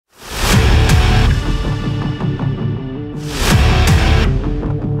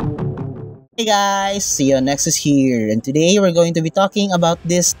Hey guys, Xeonexis here, and today we're going to be talking about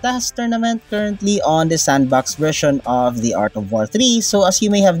this task tournament currently on the Sandbox version of the Art of War 3. So as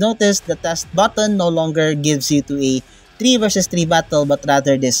you may have noticed, the task button no longer gives you to a 3 versus 3 battle, but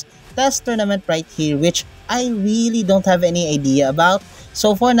rather this task tournament right here, which I really don't have any idea about.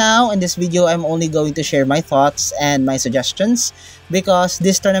 So for now, in this video, I'm only going to share my thoughts and my suggestions because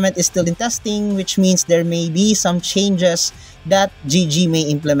this tournament is still in testing, which means there may be some changes that GG may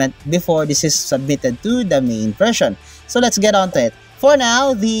implement before this is submitted to the main version. So let's get on to it. For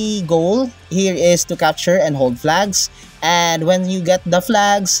now, the goal here is to capture and hold flags, and when you get the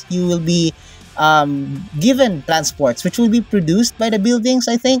flags, you will be given transports which will be produced by the buildings,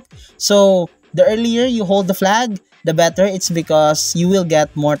 I think. So the earlier you hold the flag, the better. It's because you will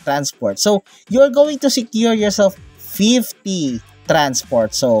get more transport. So you're going to secure yourself 50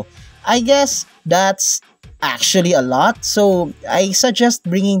 transport. So I guess that's actually a lot. So I suggest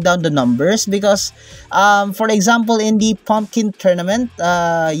bringing down the numbers because for example, in the pumpkin tournament,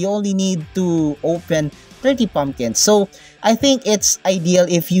 you only need to open 30 pumpkins. So I think it's ideal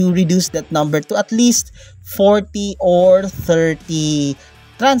if you reduce that number to at least 40 or 30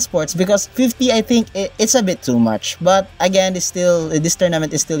 transports, because 50, I think it's a bit too much. But again, this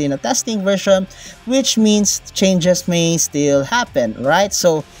tournament is still in a testing version, which means changes may still happen, right?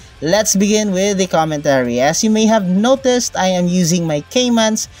 So let's begin with the commentary. As you may have noticed, I am using my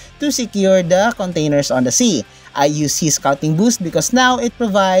Caimans to secure the containers on the sea. I use Sea Scouting Boost because now it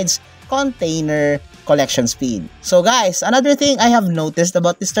provides container collection speed. So guys, another thing I have noticed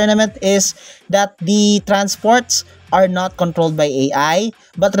about this tournament is that the transports are not controlled by AI,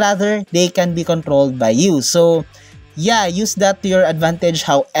 but rather they can be controlled by you. So yeah, use that to your advantage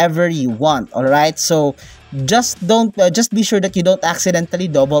however you want. Alright, so just be sure that you don't accidentally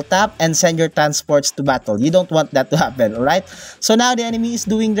double tap and send your transports to battle. You don't want that to happen. Alright, so now the enemy is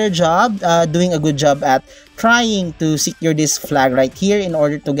doing their job, doing a good job at trying to secure this flag right here in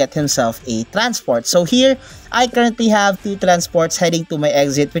order to get himself a transport. So here I currently have 2 transports heading to my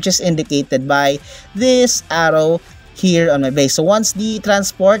exit, which is indicated by this arrow here on my base. So once the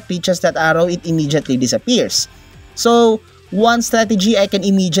transport reaches that arrow, it immediately disappears. So one strategy I can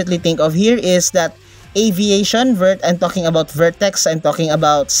immediately think of here is that aviation, I'm talking about vertex, I'm talking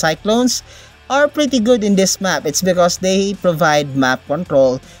about cyclones, are pretty good in this map. It's because they provide map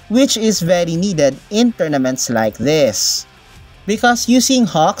control, which is very needed in tournaments like this. Because using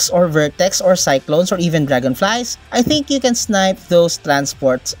hawks or vertex or cyclones or even dragonflies, I think you can snipe those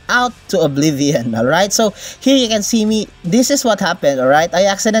transports out to oblivion. Alright, so here you can see me. This is what happened. Alright, I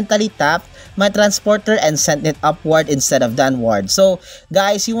accidentally tapped my transporter and sent it upward instead of downward. So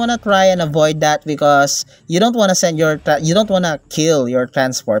guys, you want to try and avoid that because you don't want to send you don't want to kill your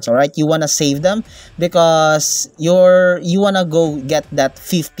transports. All right, you want to save them because you want to go get that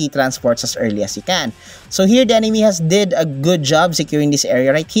 50 transports as early as you can. So here the enemy has did a good job securing this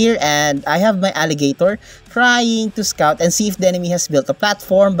area right here, and I have my alligator trying to scout and see if the enemy has built a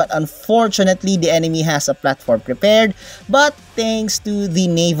platform, but unfortunately the enemy has a platform prepared. But thanks to the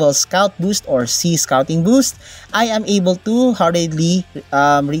naval scout boost or sea scouting boost, I am able to hurriedly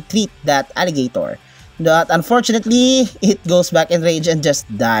retreat that alligator. But unfortunately, it goes back in rage and just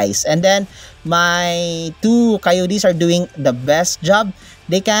dies. And then my 2 coyotes are doing the best job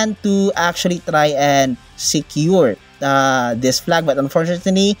they can to actually try and secure this flag, but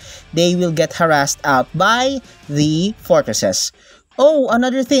unfortunately they will get harassed out by the fortresses. Oh,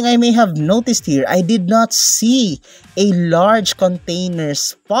 another thing I may have noticed here, I did not see a large container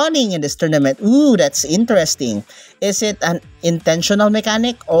spawning in this tournament. Ooh, that's interesting. Is it an intentional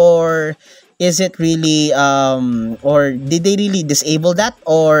mechanic, or is it really or did they really disable that,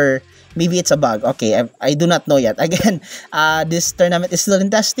 or maybe it's a bug? Okay, I do not know yet. Again, this tournament is still in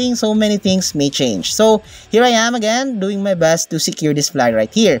testing, so many things may change. So here I am again doing my best to secure this flag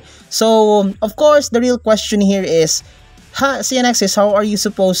right here. So of course, the real question here is, Xeonexis, how are you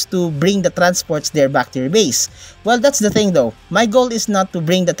supposed to bring the transports there back to your base? Well, that's the thing though. My goal is not to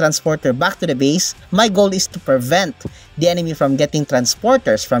bring the transporter back to the base. My goal is to prevent the enemy from getting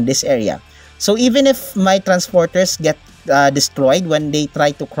transporters from this area. So even if my transporters get destroyed when they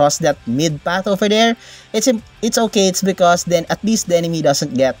try to cross that mid path over there, it's okay. It's because then at least the enemy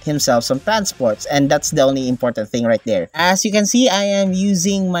doesn't get himself some transports, and that's the only important thing right there. As you can see, I am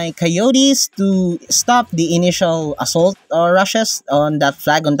using my coyotes to stop the initial assault or rushes on that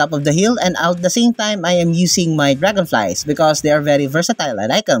flag on top of the hill, and at the same time I am using my dragonflies because they are very versatile. I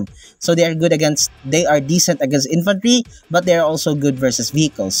like them. So they are decent against infantry, but they are also good versus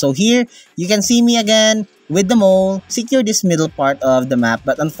vehicles. So here you can see me again with the mole, secure this middle part of the map.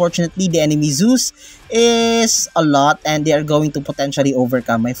 But unfortunately, the enemy Zeus is a lot and they are going to potentially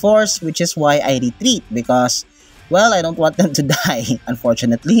overcome my force, which is why I retreat because, well, I don't want them to die,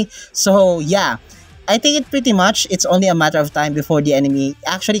 unfortunately. So yeah, I think it pretty much, it's only a matter of time before the enemy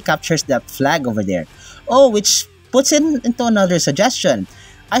actually captures that flag over there. Oh, which puts into another suggestion.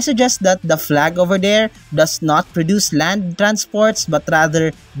 I suggest that the flag over there does not produce land transports, but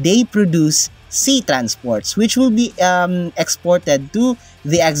rather they produce sea transports, which will be exported to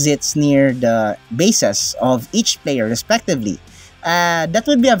the exits near the bases of each player respectively. That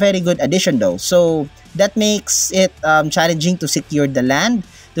would be a very good addition though. So that makes it challenging to secure the land,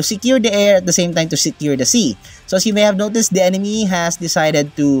 to secure the air, at the same time to secure the sea. So as you may have noticed, the enemy has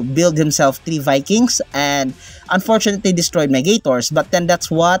decided to build himself 3 Vikings and unfortunately destroyed my Gators. But then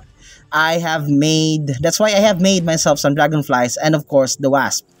that's what I have made, that's why I have made myself some Dragonflies and of course the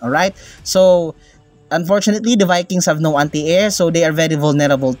Wasp, alright? So unfortunately, the Vikings have no anti-air, so they are very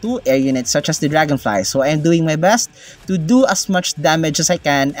vulnerable to air units such as the Dragonfly. So I am doing my best to do as much damage as I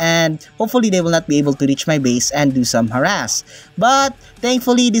can, and hopefully they will not be able to reach my base and do some harass. But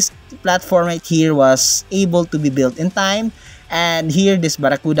thankfully, this platform right here was able to be built in time. And here, this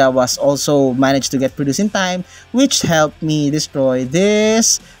Barracuda was also managed to get produced in time, which helped me destroy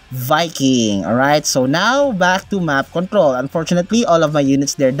this Viking. Alright, so now back to map control. Unfortunately, all of my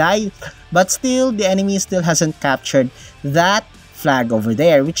units there died, but still, the enemy still hasn't captured that flag over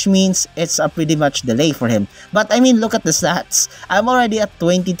there, which means it's a pretty much delay for him. But I mean, look at the stats. I'm already at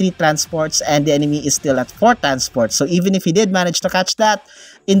 23 transports and the enemy is still at 4 transports. So even if he did manage to catch that,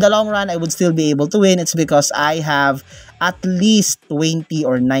 in the long run, I would still be able to win. It's because I have at least 20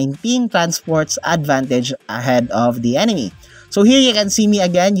 or 19 transports advantage ahead of the enemy. So here you can see me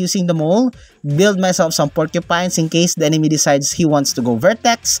again using the mole, build myself some porcupines in case the enemy decides he wants to go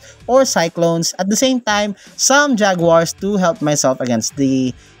vertex or cyclones. At the same time, some jaguars to help myself against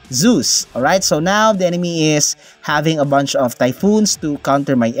the Zeus. Alright, so now the enemy is having a bunch of typhoons to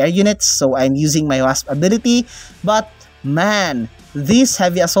counter my air units. So I'm using my Wasp ability. But man, these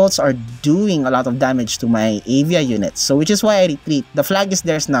heavy assaults are doing a lot of damage to my Avia units. So which is why I retreat. The flag is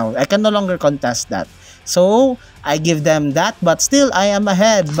theirs now. I can no longer contest that. So I give them that, but still I am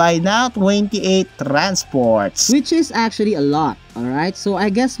ahead by now 28 transports, which is actually a lot. Alright, so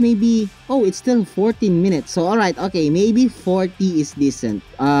I guess maybe, oh, it's still 14 minutes. So alright, okay, maybe 40 is decent.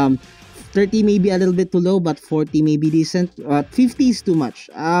 30 may be a little bit too low, but 40 may be decent. 50 is too much.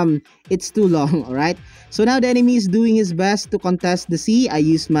 It's too long. Alright, so now the enemy is doing his best to contest the sea. I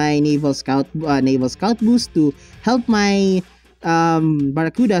use my naval scout boost to help my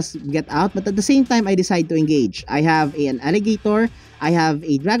Barracudas get out, but at the same time I decide to engage. I have an alligator, I have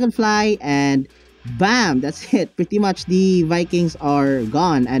a dragonfly, and bam, that's it. Pretty much the Vikings are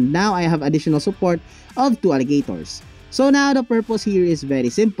gone, and now I have additional support of 2 alligators. So now the purpose here is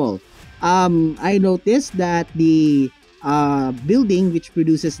very simple. I noticed that the building which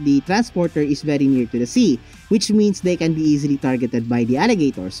produces the transporter is very near to the sea, which means they can be easily targeted by the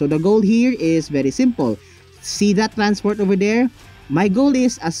alligators. So the goal here is very simple. See that transport over there? My goal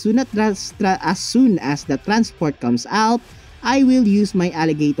is as soon as the transport comes out, I will use my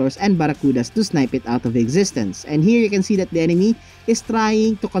alligators and barracudas to snipe it out of existence. And here you can see that the enemy is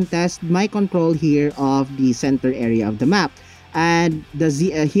trying to contest my control here of the center area of the map. And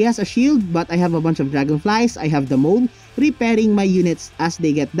he has a shield, but I have a bunch of dragonflies. I have the mole repairing my units as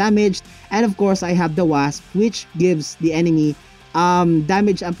they get damaged, and of course I have the wasp, which gives the enemy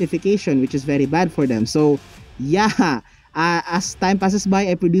damage amplification, which is very bad for them. So yeah, as time passes by,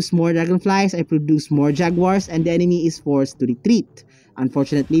 I produce more dragonflies, I produce more jaguars, and the enemy is forced to retreat,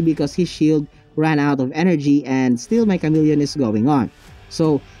 unfortunately, because his shield ran out of energy, and still my chameleon is going on.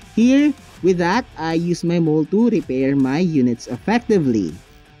 So here, with that, I use my mole to repair my units effectively,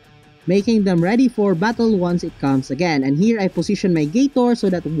 making them ready for battle once it comes again. And here I position my gator so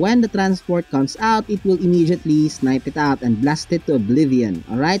that when the transport comes out, it will immediately snipe it out and blast it to oblivion.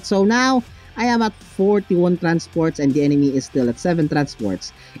 Alright, so now I am at 41 transports and the enemy is still at 7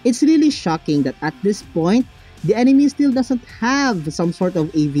 transports. It's really shocking that at this point, the enemy still doesn't have some sort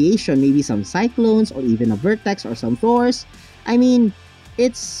of aviation, maybe some cyclones or even a vertex or some Thors. I mean,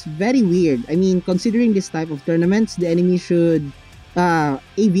 it's very weird. I mean, considering this type of tournaments, the enemy should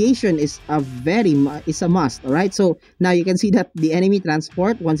aviation is a must. All right, so now you can see that the enemy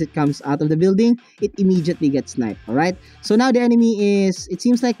transport, once it comes out of the building, it immediately gets sniped. All right, so now the enemy is, it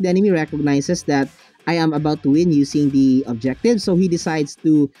seems like the enemy recognizes that I am about to win using the objective, so he decides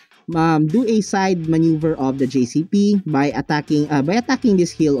to do a side maneuver of the JCP by attacking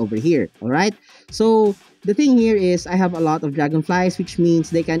this hill over here. All right. So the thing here is I have a lot of dragonflies, which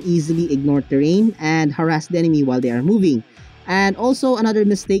means they can easily ignore terrain and harass the enemy while they are moving. And also another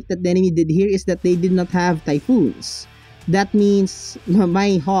mistake that the enemy did here is that they did not have typhoons. That means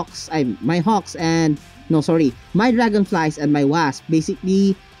my dragonflies and my wasp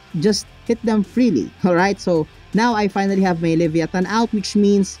basically just hit them freely. Alright, so now I finally have my Leviathan out, which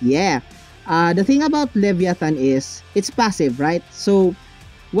means, the thing about Leviathan is it's passive, right? So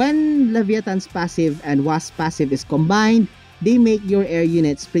when Leviathan's passive and Wasp passive is combined, they make your air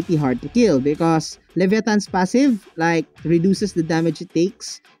units pretty hard to kill because Leviathan's passive like reduces the damage it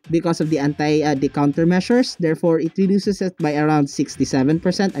takes because of the the countermeasures. Therefore, it reduces it by around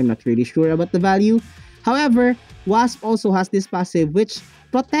 67%. I'm not really sure about the value. However, Wasp also has this passive which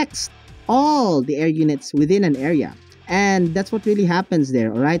protects all the air units within an area. And that's what really happens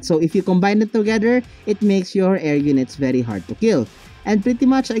there, alright? So if you combine it together, it makes your air units very hard to kill. And pretty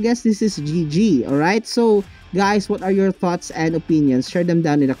much, I guess this is GG, alright? So, guys, what are your thoughts and opinions? Share them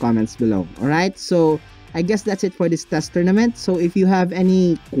down in the comments below, alright? So, I guess that's it for this test tournament. So, if you have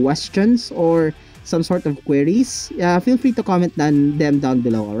any questions or some sort of queries, feel free to comment them down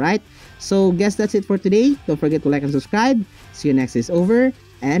below, alright? So, guess that's it for today. Don't forget to like and subscribe. See you next is over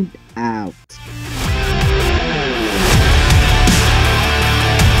and out.